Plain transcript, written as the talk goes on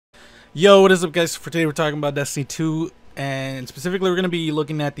Yo, what is up, guys? For today, we're talking about Destiny 2, and specifically, we're going to be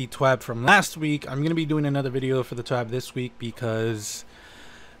looking at the TWAB from last week. I'm going to be doing another video for the TWAB this week because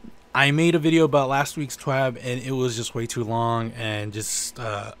I made a video about last week's TWAB, and it was just way too long, and just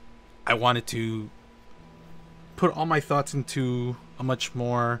I wanted to put all my thoughts into a much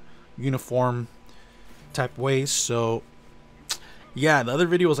more uniform type way. So, yeah, the other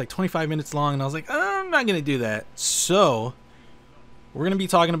video was like 25 minutes long, and I was like, I'm not going to do that. So we're going to be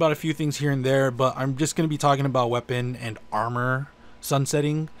talking about a few things here and there, but I'm just going to be talking about weapon and armor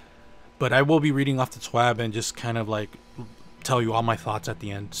sunsetting. But I will be reading off the TWAB and just kind of like tell you all my thoughts at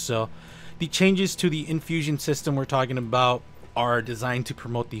the end. So the changes to the infusion system we're talking about are designed to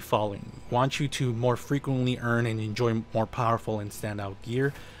promote the following. We want you to more frequently earn and enjoy more powerful and standout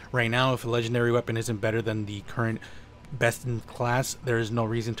gear. Right now, if a legendary weapon isn't better than the current best in class, there is no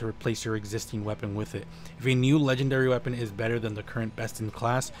reason to replace your existing weapon with it. If a new legendary weapon is better than the current best in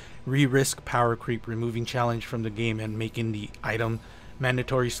class, risk power creep, removing challenge from the game and making the item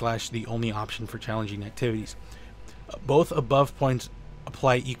mandatory / the only option for challenging activities. Both above points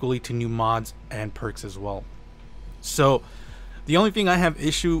apply equally to new mods and perks as well. So the only thing I have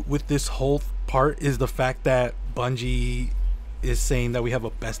issue with this whole part is the fact that Bungie is saying that we have a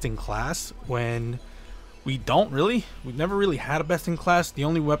best in class when we don't really. We've never really had a best in class. The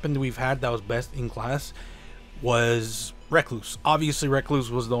only weapon that we've had that was best in class was Recluse. Obviously, Recluse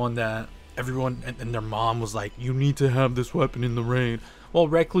was the one that everyone and their mom was like, you need to have this weapon in the raid. Well,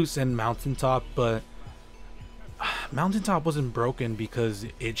 Recluse and Mountaintop, but Mountaintop wasn't broken because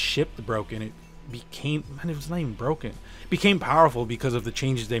it shipped broken. It became, man, it was not even broken. It became powerful because of the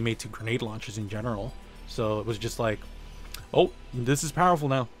changes they made to grenade launchers in general. So it was just like, oh, this is powerful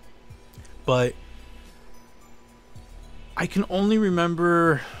now. But I can only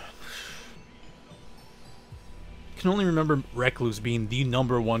remember Recluse being the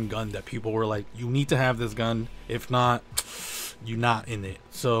 #1 gun that people were like, you need to have this gun, if not, you're not in it.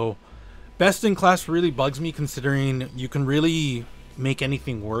 So best in class really bugs me, considering you can really make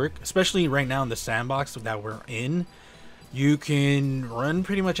anything work, especially right now in the sandbox that we're in. You can run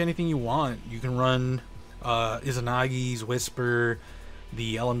pretty much anything you want. You can run Izanagi's Whisper,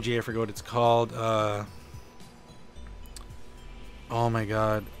 the LMG, I forget what it's called, oh my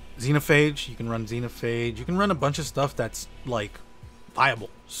god, Xenophage. You can run Xenophage. You can run a bunch of stuff that's like viable.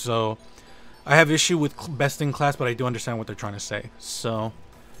 So I have issue with best in class, but I do understand what they're trying to say. So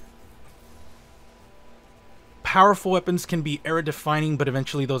powerful weapons can be era defining, but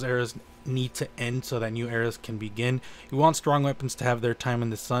eventually those eras need to end so that new eras can begin. We want strong weapons to have their time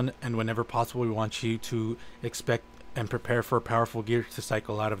in the sun, and whenever possible, we want you to expect and prepare for powerful gear to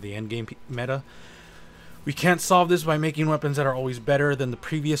cycle out of the endgame meta. We can't solve this by making weapons that are always better than the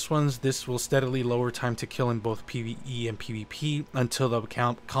previous ones. This will steadily lower time to kill in both PvE and PvP until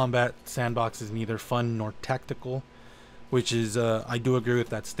the combat sandbox is neither fun nor tactical, which is, I do agree with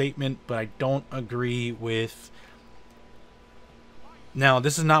that statement, but I don't agree with... Now,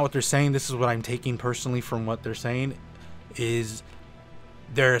 this is not what they're saying. This is what I'm taking personally from what they're saying, is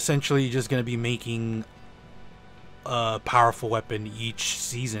they're essentially just going to be making a powerful weapon each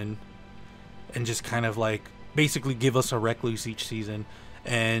season and just kind of like basically give us a Recluse each season.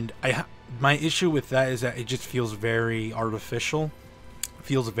 And my issue with that is that it just feels very artificial. It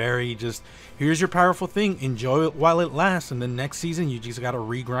feels very just, here's your powerful thing, enjoy it while it lasts, and then next season you just gotta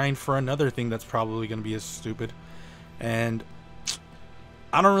regrind for another thing that's probably gonna be as stupid. And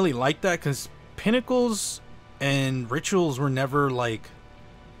I don't really like that, because pinnacles and rituals were never like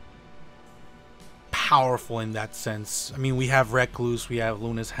powerful in that sense. I mean, we have Recluse, we have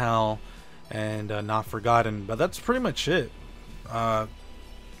Luna's Hell, and Not Forgotten, but that's pretty much it.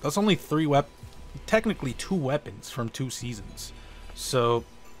 That's only technically 2 weapons from 2 seasons. So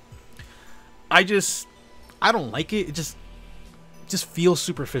I don't like it. It just feels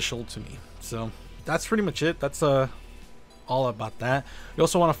superficial to me. So that's pretty much it. That's all about that. We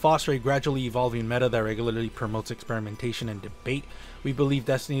also want to foster a gradually evolving meta that regularly promotes experimentation and debate. We believe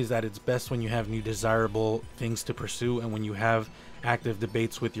Destiny is at its best when you have new desirable things to pursue, and when you have active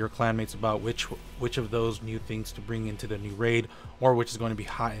debates with your clanmates about which of those new things to bring into the new raid, or which is going to be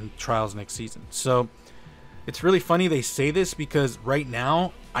hot in trials next season. So it's really funny they say this, because right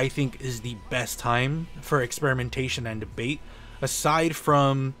now I think is the best time for experimentation and debate. Aside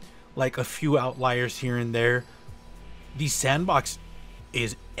from like a few outliers here and there, the sandbox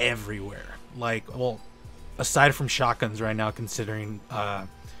is everywhere. Like, well, aside from shotguns right now, considering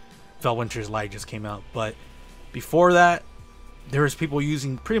Felwinter's Light just came out, but before that there was people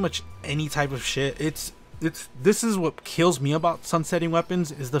using pretty much any type of shit. This is what kills me about sunsetting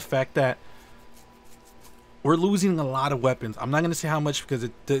weapons, is the fact that we're losing a lot of weapons. I'm not going to say how much because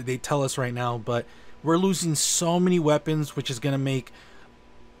they tell us right now, but we're losing so many weapons, which is going to make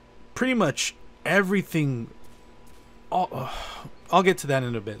pretty much everything. I'll get to that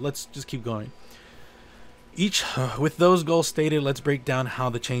in a bit. Let's just keep going. With those goals stated, let's break down how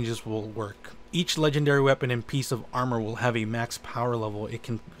the changes will work. Each legendary weapon and piece of armor will have a max power level it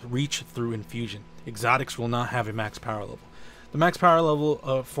can reach through infusion. Exotics will not have a max power level. The max power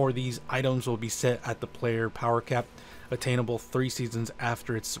level for these items will be set at the player power cap, attainable 3 seasons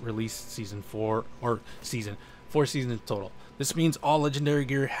after its release, season 4 seasons total. This means all legendary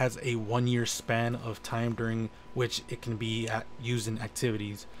gear has a 1-year span of time during which it can be used in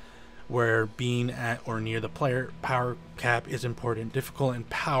activities where being at or near the player power cap is important. Difficult and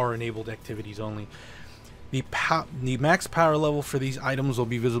power enabled activities only. The max power level for these items will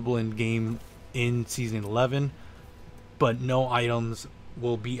be visible in game in season 11, but no items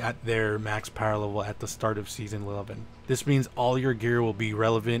will be at their max power level at the start of season 11. This means all your gear will be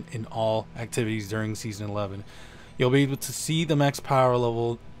relevant in all activities during season 11. You'll be able to see the max power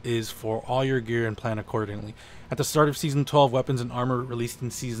level is for all your gear and plan accordingly. At the start of season 12, weapons and armor released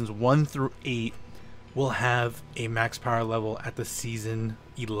in seasons 1 through 8 will have a max power level at the season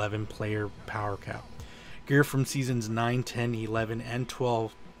 11 player power cap. Gear from seasons 9, 10, 11, and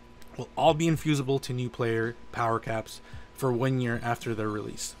 12 will all be infusible to new player power caps for 1 year after their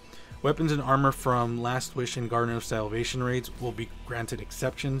release. Weapons and armor from Last Wish and Garden of Salvation raids will be granted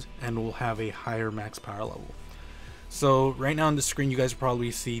exceptions and will have a higher max power level. So right now on the screen you guys probably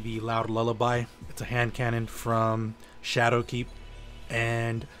see the Loud Lullaby. It's a hand cannon from Shadowkeep,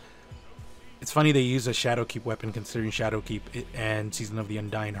 and it's funny they use a Shadowkeep weapon considering Shadowkeep and Season of the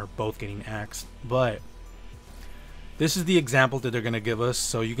Undying are both getting axed. But this is the example that they're going to give us.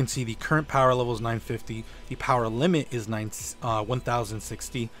 So you can see the current power level is 950, the power limit is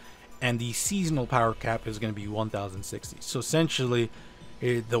 1060, and the seasonal power cap is going to be 1060. So essentially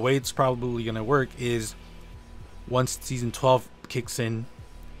the way it's probably going to work is once season 12 kicks in,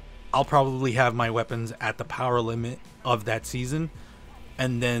 I'll probably have my weapons at the power limit of that season,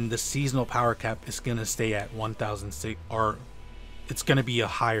 and then the seasonal power cap is going to stay at 1006, or it's going to be a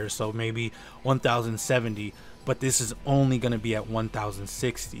higher, so maybe 1070, but this is only going to be at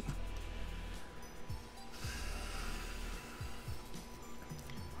 1060.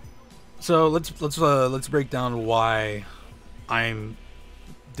 So let's break down why I'm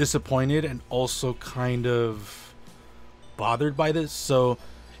disappointed and also kind of bothered by this. So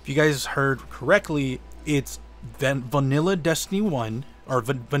if you guys heard correctly, it's Vanilla Destiny 1 or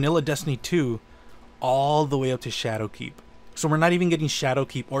Vanilla Destiny 2 all the way up to Shadowkeep. So we're not even getting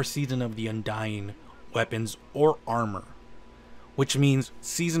Shadowkeep or Season of the Undying weapons or armor, which means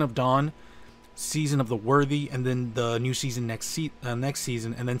Season of Dawn, Season of the Worthy, and then the new season next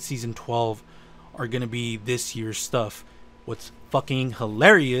season, and then season 12 are gonna be this year's stuff. What's fucking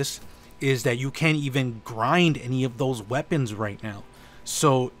hilarious is that you can't even grind any of those weapons right now.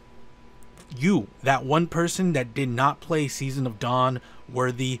 So you, that one person that did not play Season of Dawn,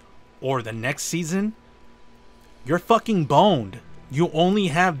 Worthy, or the next season, you're fucking boned. You only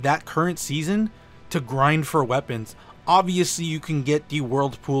have that current season to grind for weapons. Obviously you can get the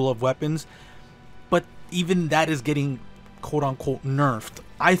world pool of weapons, but even that is getting quote unquote nerfed.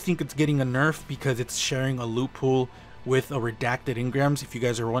 I think it's getting a nerf because it's sharing a loot pool with a redacted engrams. If you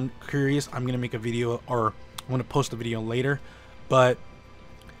guys are curious, I'm gonna make a video, or I'm gonna post a video later. But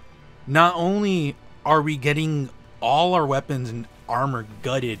not only are we getting all our weapons and armor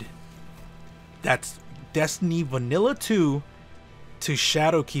gutted, that's Destiny Vanilla 2 to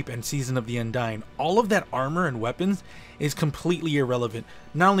Shadowkeep and Season of the Undying, all of that armor and weapons is completely irrelevant.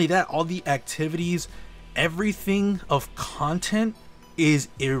 Not only that, all the activities, everything of content is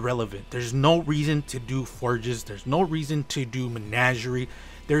irrelevant. There's no reason to do forges, there's no reason to do menagerie,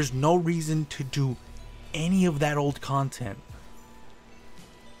 there's no reason to do any of that old content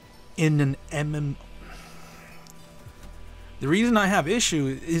in an MMO. The reason I have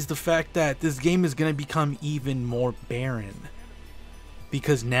issue is the fact that this game is going to become even more barren,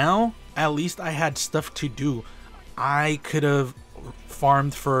 because now at least I had stuff to do. I could have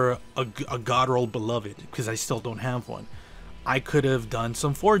farmed for a god roll beloved because I still don't have one. I could have done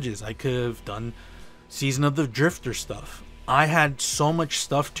some forges. I could have done Season of the Drifter stuff. I had so much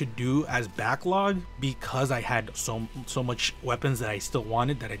stuff to do as backlog because I had so much weapons that I still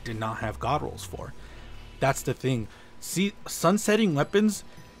wanted that I did not have god rolls for. That's the thing. See, sunsetting weapons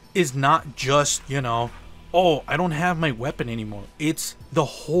is not just, you know, oh, I don't have my weapon anymore. It's the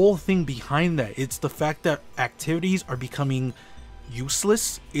whole thing behind that. It's the fact that activities are becoming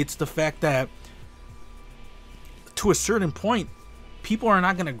useless. It's the fact that to a certain point, people are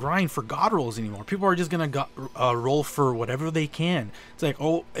not gonna grind for god rolls anymore. People are just gonna roll for whatever they can. It's like,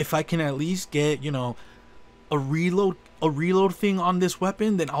 oh, if I can at least get, you know, a reload thing on this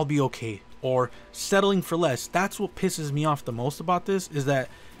weapon, then I'll be okay. Or settling for less. That's what pisses me off the most about this, is that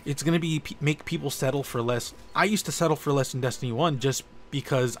it's gonna be make people settle for less. I used to settle for less in Destiny 1 just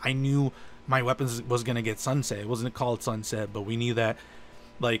because I knew my weapons was gonna get sunset. It wasn't called sunset, but we knew that,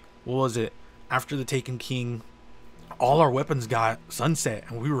 like, what was it? After the Taken King, all our weapons got sunset,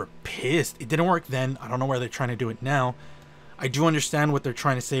 and we were pissed. It didn't work then. I don't know where they're trying to do it now. I do understand what they're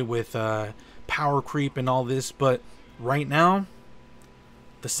trying to say with power creep and all this, but right now,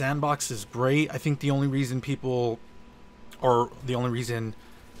 the sandbox is great. I think the only reason people, or the only reason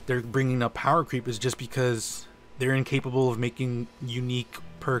they're bringing up power creep is just because they're incapable of making unique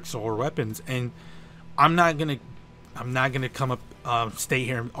perks or weapons. And I'm not gonna come up, stay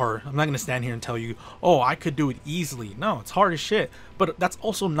here, or I'm not gonna stand here and tell you, oh, I could do it easily. No, it's hard as shit. But that's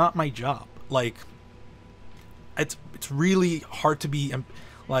also not my job. Like, it's really hard to be,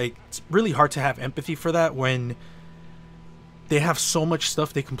 like, it's really hard to have empathy for that when they have so much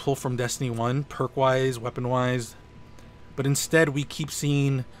stuff they can pull from Destiny 1, perk-wise, weapon-wise. But instead, we keep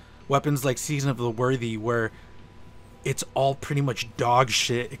seeing weapons like Season of the Worthy, where it's all pretty much dog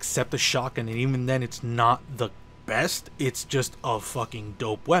shit except the shotgun, and even then it's not the best. It's just a fucking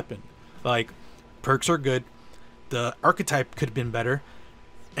dope weapon. Like, perks are good, the archetype could have been better,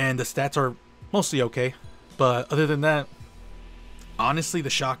 and the stats are mostly okay. But other than that, honestly, the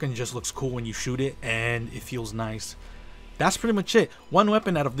shotgun just looks cool when you shoot it, and it feels nice. That's pretty much it. One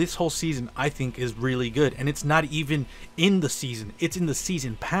weapon out of this whole season I think is really good, and it's not even in the season, it's in the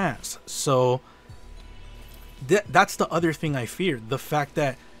season pass. So that's the other thing I fear, the fact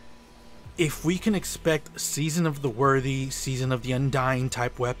that if we can expect Season of the Worthy, Season of the Undying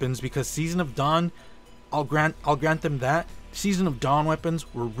type weapons, because Season of Dawn, I'll grant them that. Season of Dawn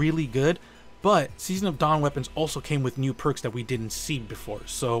weapons were really good, but Season of Dawn weapons also came with new perks that we didn't see before.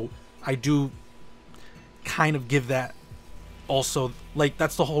 So I do kind of give that also, like,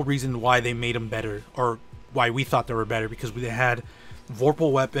 that's the whole reason why they made them better, or why we thought they were better, because they had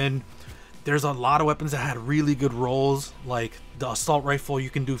Vorpal weapon. There's a lot of weapons that had really good rolls, like the assault rifle.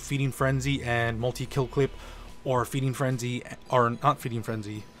 You can do Feeding Frenzy and multi-kill clip, or Feeding Frenzy, or not Feeding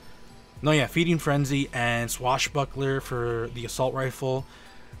Frenzy. No, yeah, Feeding Frenzy and Swashbuckler for the assault rifle.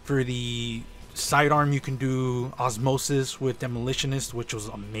 For the sidearm, you can do Osmosis with Demolitionist, which was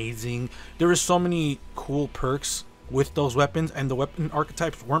amazing. There were so many cool perks with those weapons, and the weapon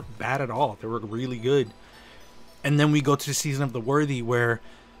archetypes weren't bad at all. They were really good. And then we go to the Season of the Worthy, where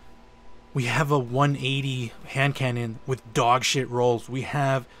we have a 180 hand cannon with dog shit rolls. We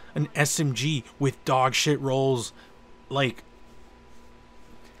have an SMG with dog shit rolls. Like,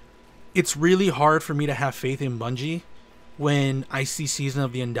 it's really hard for me to have faith in Bungie when I see Season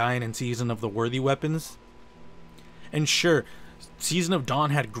of the Undying and Season of the Worthy weapons. And sure, Season of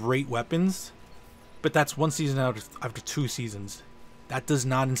Dawn had great weapons, but that's one season out of 2 seasons. That does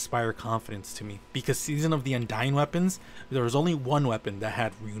not inspire confidence to me, because Season of the Undying weapons, there was only one weapon that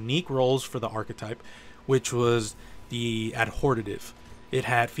had unique rolls for the archetype, which was the Adhortative. It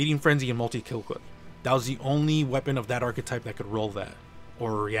had Feeding Frenzy and multi-kill clip. That was the only weapon of that archetype that could roll that.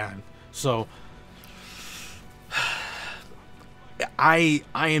 Or, yeah. So I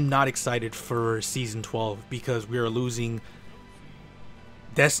am not excited for Season 12, because we are losing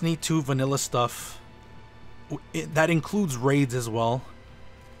Destiny 2 vanilla stuff. That includes raids as well.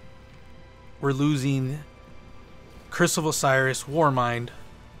 We're losing Curse of Osiris, Warmind,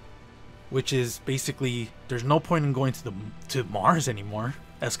 which is basically, there's no point in going to Mars anymore.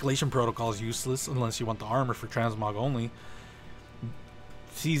 Escalation Protocol is useless unless you want the armor for transmog only.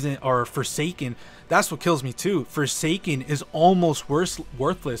 Forsaken, that's what kills me too. Forsaken is almost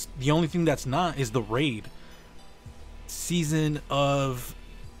worthless. The only thing that's not is the raid. Season of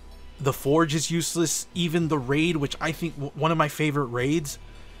the Forge is useless. Even the raid, which I think one of my favorite raids,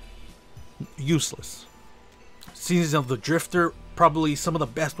 useless. Season of the Drifter, probably some of the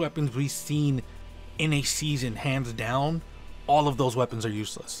best weapons we've seen in a season, hands down. All of those weapons are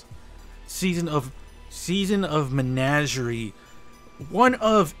useless. Season of Menagerie, one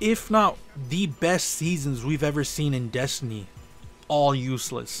of, if not the best seasons we've ever seen in Destiny. All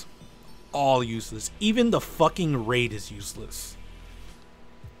useless. All useless. Even the fucking raid is useless.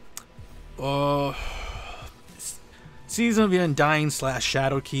 Season of the Undying /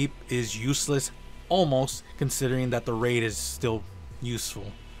 Shadowkeep is useless, almost, considering that the raid is still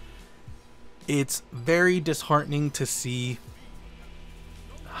useful. It's very disheartening to see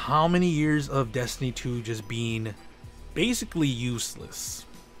how many years of Destiny 2 just being basically useless.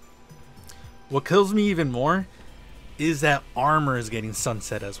 What kills me even more is that armor is getting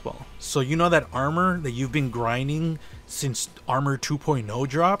sunset as well. So you know that armor that you've been grinding since armor 2.0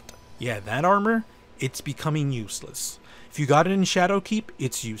 dropped? Yeah, that armor, it's becoming useless. If you got it in Shadowkeep,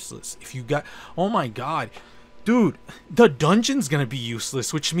 it's useless. If you got, oh my god, dude, the dungeon's gonna be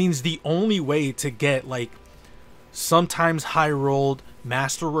useless, which means the only way to get like sometimes high rolled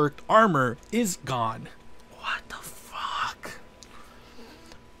masterworked armor is gone. What the fuck?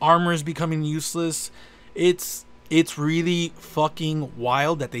 Armor is becoming useless. It's really fucking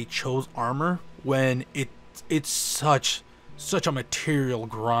wild that they chose armor when it's such a material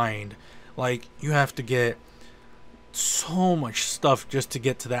grind. Like, you have to get so much stuff just to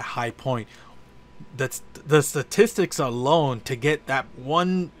get to that high point. That's the statistics alone to get that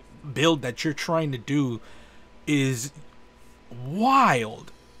one build that you're trying to do is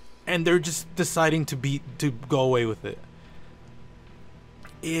wild, and they're just deciding to go away with it.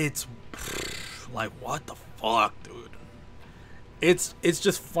 It's like, what the fuck, dude? It's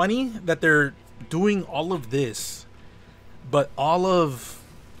just funny that they're doing all of this, but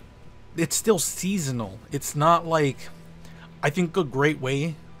it's still seasonal. It's not like, I think a great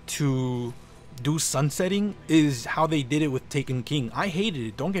way to do sunsetting is how they did it with Taken King. I hated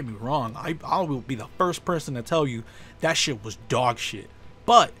it, don't get me wrong. I will be the first person to tell you that shit was dog shit.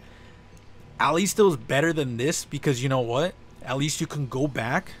 But at least it was better than this, because you know what? At least you can go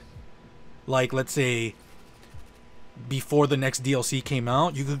back, like, let's say before the next DLC came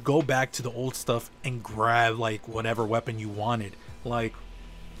out, you could go back to the old stuff and grab like whatever weapon you wanted. Like,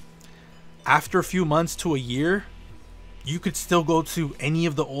 after a few months to a year, you could still go to any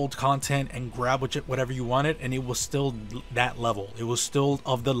of the old content and grab whatever you wanted, and it was still that level. It was still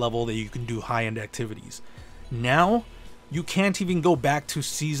of the level that you can do high-end activities. Now, you can't even go back to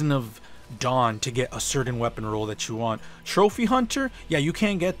Season of Dawn to get a certain weapon roll that you want. Trophy Hunter, yeah, you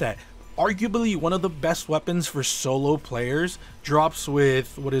can't get that. Arguably, one of the best weapons for solo players drops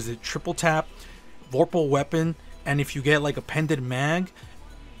with, what is it, triple tap, Vorpal weapon, and if you get like a pendant mag,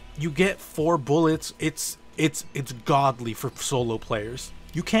 you get 4 bullets. It's godly for solo players.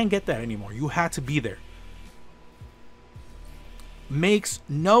 You can't get that anymore. You had to be there. Makes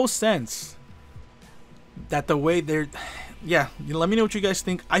no sense that the way they're, yeah, let me know what you guys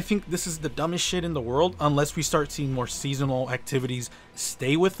think. I think this is the dumbest shit in the world, unless we start seeing more seasonal activities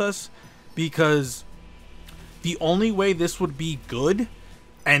stay with us, because the only way this would be good,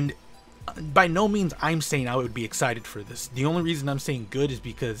 and by no means I'm saying I would be excited for this. The only reason I'm saying good is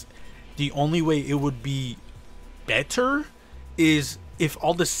because the only way it would be better is if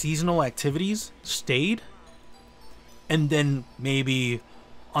all the seasonal activities stayed, and then maybe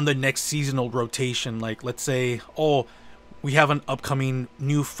on the next seasonal rotation, like let's say, oh, we have an upcoming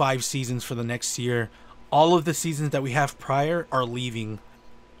new 5 seasons for the next year. All of the seasons that we have prior are leaving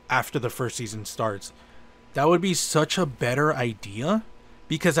after the first season starts. That would be such a better idea,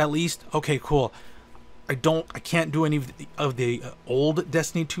 because at least, okay, cool, I can't do any of the old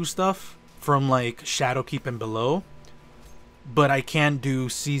Destiny 2 stuff from like Shadowkeep and below, but I can do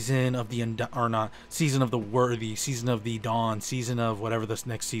Season of the Season of the Worthy, Season of the Dawn, Season of whatever this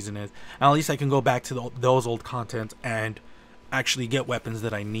next season is. And at least I can go back to those old content and actually get weapons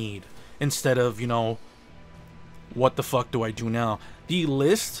that I need, instead of, you know, what the fuck do I do now? The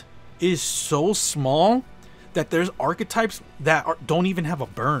list is so small that there's archetypes that don't even have a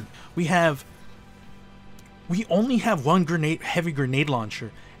burn. We only have one heavy grenade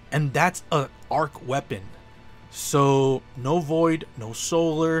launcher, and that's a arc weapon. So no void, no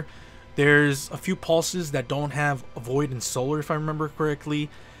solar. There's a few pulses that don't have a void and solar, if I remember correctly.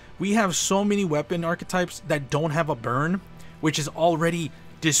 We have so many weapon archetypes that don't have a burn, which is already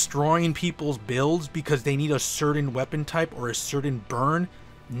destroying people's builds because they need a certain weapon type or a certain burn.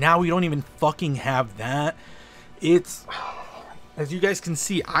 Now we don't even fucking have that. It's, as you guys can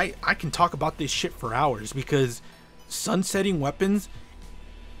see, I can talk about this shit for hours, because sunsetting weapons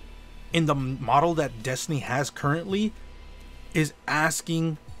in the model that Destiny has currently is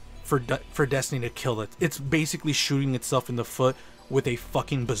asking for Destiny to kill it. It's basically shooting itself in the foot with a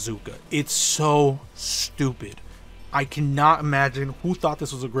fucking bazooka. It's so stupid. I cannot imagine who thought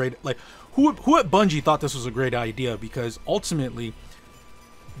this was a great, like, who at Bungie thought this was a great idea, because ultimately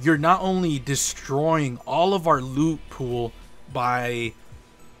you're not only destroying all of our loot pool by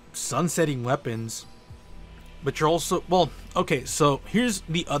sunsetting weapons, but you're also, well, okay, so here's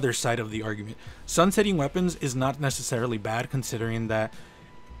the other side of the argument. Sunsetting weapons is not necessarily bad, considering that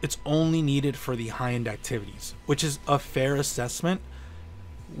it's only needed for the high-end activities, which is a fair assessment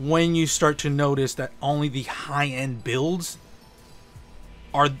when you start to notice that only the high-end builds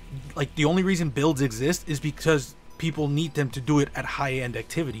are, like, the only reason builds exist is because people need them to do it at high-end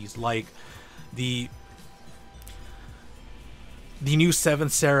activities, like the the new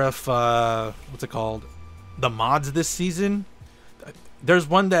 7th Seraph, what's it called? The mods this season. There's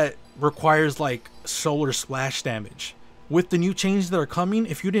one that requires like solar splash damage. With the new changes that are coming,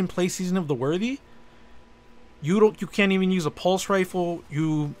 if you didn't play Season of the Worthy, you can't even use a pulse rifle.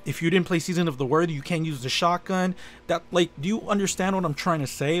 If you didn't play Season of the Worthy, you can't use the shotgun. That, like, do you understand what I'm trying to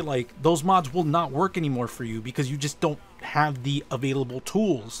say? Like, those mods will not work anymore for you because you just don't have the available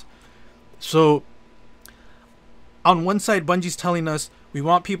tools. So on one side, Bungie's telling us we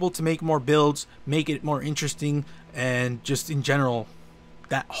want people to make more builds, make it more interesting, and just in general,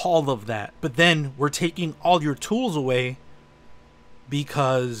 all of that. But then we're taking all your tools away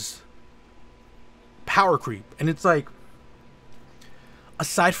because power creep. And it's like,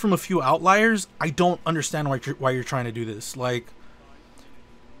 aside from a few outliers, I don't understand why you're trying to do this. Like,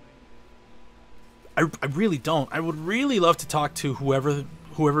 I really don't. I would really love to talk to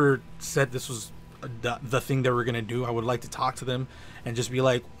whoever said this was the thing they were gonna do. I would like to talk to them and just be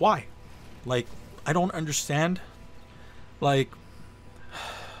like, why? Like, I don't understand. Like,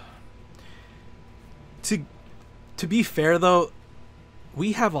 to be fair though,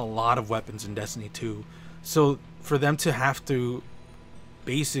 we have a lot of weapons in Destiny 2, so for them to have to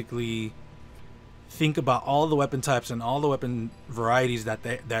basically think about all the weapon types and all the weapon varieties that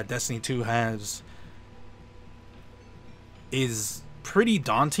Destiny 2 has is pretty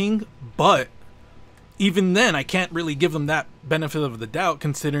daunting. But even then, I can't really give them that benefit of the doubt,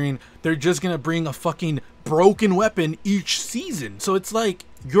 considering they're just gonna bring a fucking broken weapon each season. So it's like,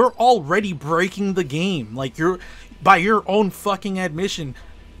 you're already breaking the game. Like, you're, by your own fucking admission,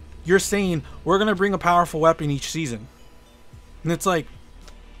 you're saying we're gonna bring a powerful weapon each season. And it's like,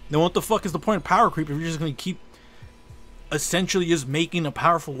 then what the fuck is the point of power creep if you're just gonna keep essentially just making a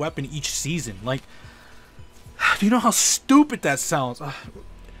powerful weapon each season? Like, do you know how stupid that sounds?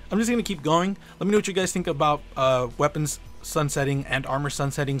 I'm just gonna keep going. Let me know what you guys think about weapons sunsetting and armor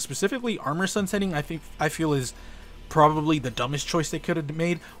sunsetting. Specifically, armor sunsetting, I feel is probably the dumbest choice they could have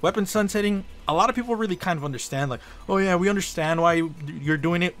made. Weapon sunsetting, a lot of people really kind of understand. Like, oh yeah, we understand why you're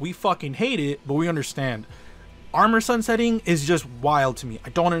doing it. We fucking hate it, but we understand. Armor sunsetting is just wild to me.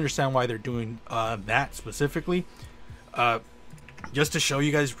 I don't understand why they're doing that specifically. Just to show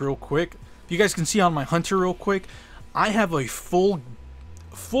you guys real quick, if you guys can see on my hunter real quick, I have a full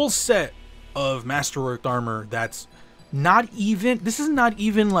set of masterworked armor that's not even, this is not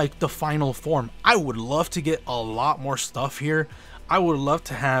even like the final form. I would love to get a lot more stuff here. I would love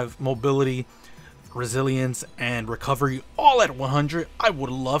to have mobility, resilience, and recovery all at 100. I would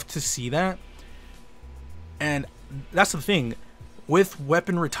love to see that. And that's the thing with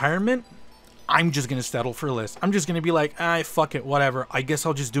weapon retirement, I'm just gonna settle for less. I'm just gonna be like, fuck it, whatever, I guess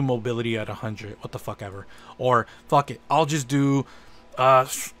I'll just do mobility at 100, what the fuck ever. Or fuck it, I'll just do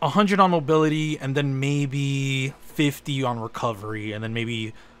 100 on mobility, and then maybe 50 on recovery, and then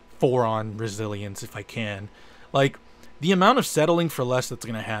maybe 4 on resilience if I can. Like, the amount of settling for less that's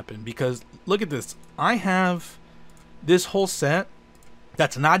gonna happen, because look at this, I have this whole set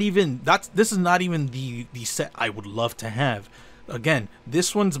that's not even, this is not even the set I would love to have. Again,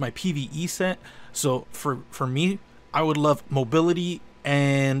 this one's my PvE set, so for me, I would love mobility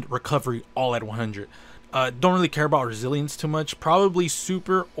and recovery all at 100. Don't really care about resilience too much. Probably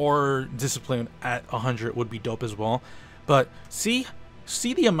super or discipline at 100 would be dope as well. But see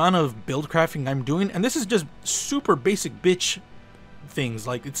the amount of build crafting I'm doing, and this is just super basic bitch things.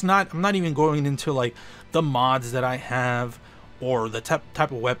 Like, it's not, I'm not even going into like the mods that I have or the type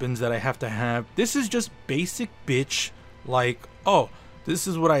of weapons that I have to have. This is just basic bitch, like, oh, this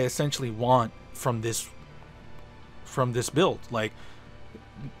is what I essentially want from this build. Like,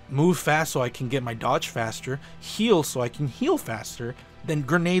 move fast so I can get my dodge faster, heal so I can heal faster, then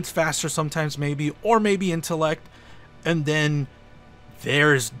grenades faster sometimes maybe, or maybe intellect. And then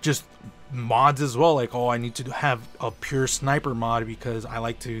there's just mods as well, like, oh, I need to have a pure sniper mod because I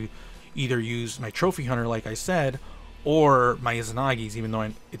like to either use my trophy hunter like I said, or my Izanagi's. Even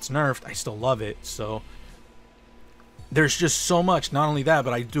though it's nerfed, I still love it. So there's just so much. Not only that,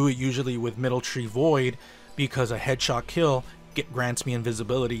 but I do it usually with Middle Tree Void because a headshot kill grants me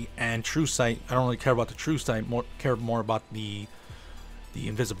invisibility and true sight. I don't really care about the true sight, care more about the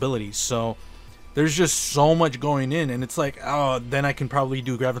invisibility. So there's just so much going in, and it's like, oh, then I can probably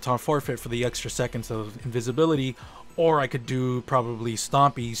do Graviton Forfeit for the extra seconds of invisibility, or I could do probably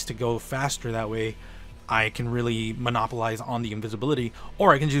Stompies to go faster. That way I can really monopolize on the invisibility,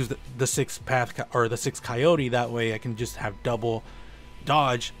 or I can use the 6th path or the 6th coyote. That way I can just have double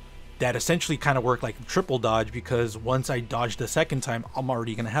dodge that essentially kind of work like triple dodge, because once I dodge the second time, I'm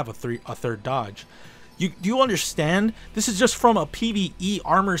already gonna have a third dodge. Do you understand? This is just from a PvE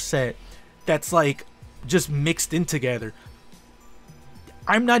armor set that's like just mixed in together.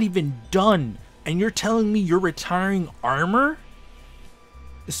 I'm not even done, and you're telling me you're retiring armor?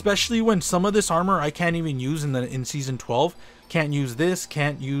 Especially when some of this armor I can't even use in season 12. Can't use this,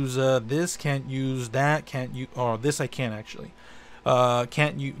 can't use this, can't use that, can't use, oh, this I can actually.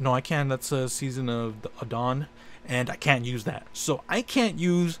 Can't you, no, I can, that's a season of Dawn, and I can't use that. So I can't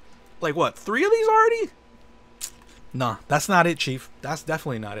use, like, what, 3 of these already? Nah, that's not it, Chief. That's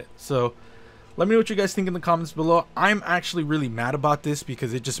definitely not it. So let me know what you guys think in the comments below. I'm actually really mad about this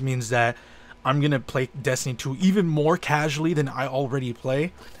because it just means that I'm going to play Destiny 2 even more casually than I already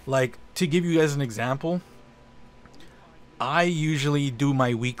play. Like, to give you guys an example, I usually do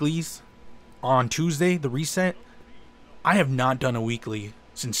my weeklies on Tuesday, the reset. I have not done a weekly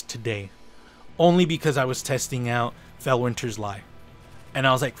since today, only because I was testing out Fellwinter's Lie. And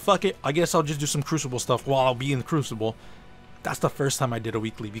I was like, fuck it, I guess I'll just do some Crucible stuff while I'll be in the Crucible. That's the first time I did a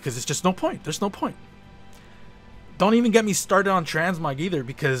weekly, because it's just no point. There's no point. Don't even get me started on Transmog either,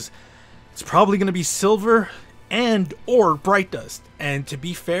 because it's probably going to be silver and or bright dust. And to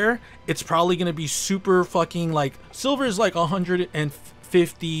be fair, it's probably going to be super fucking, like, silver is like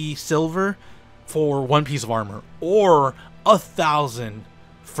 150 silver for one piece of armor, or 1,000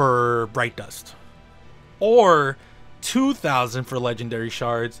 for bright dust, or 2,000 for legendary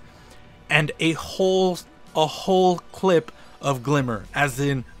shards, and a whole clip of glimmer, as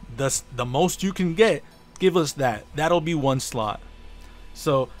in the most you can get. Give us that. That'll be 1 slot.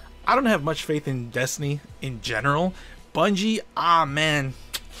 So I don't have much faith in Destiny in general. Bungie, man,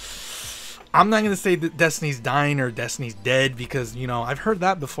 I'm not gonna say that Destiny's dying or Destiny's dead, because, you know, I've heard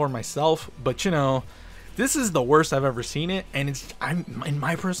that before myself, but, you know, this is the worst I've ever seen it, and in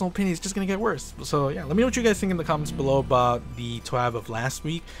my personal opinion, it's just gonna get worse. So yeah, let me know what you guys think in the comments below about the TWAB of last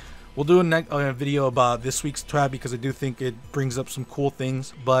week. We'll do a video about this week's TWAB, because I do think it brings up some cool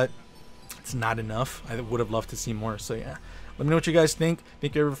things, but it's not enough. I would have loved to see more. So yeah, let me know what you guys think.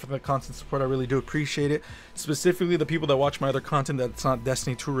 Thank you everyone for the constant support. I really do appreciate it. Specifically the people that watch my other content that's not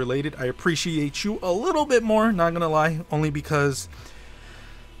Destiny 2 related. I appreciate you a little bit more, not gonna lie, only because,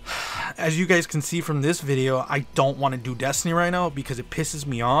 as you guys can see from this video, I don't want to do Destiny right now because it pisses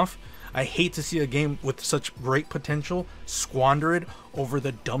me off. I hate to see a game with such great potential squandered over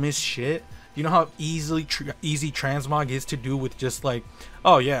the dumbest shit. You know how easy transmog is to do with just like,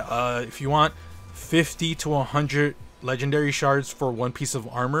 oh yeah, if you want 50 to 100 legendary shards for one piece of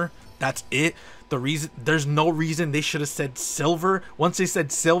armor, that's it. There's no reason they should have said silver. Once they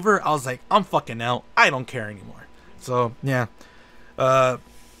said silver, I was like, I'm fucking out. I don't care anymore. So yeah,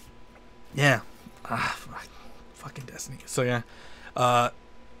 fucking Destiny. So yeah,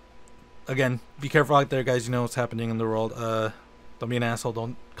 again, be careful out there, guys. You know what's happening in the world. Don't be an asshole.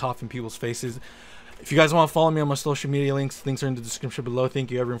 Don't cough in people's faces. If you guys want to follow me on my social media links are in the description below. Thank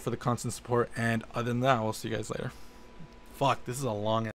you everyone for the constant support, and other than that, I'll see you guys later. Fuck, this is a long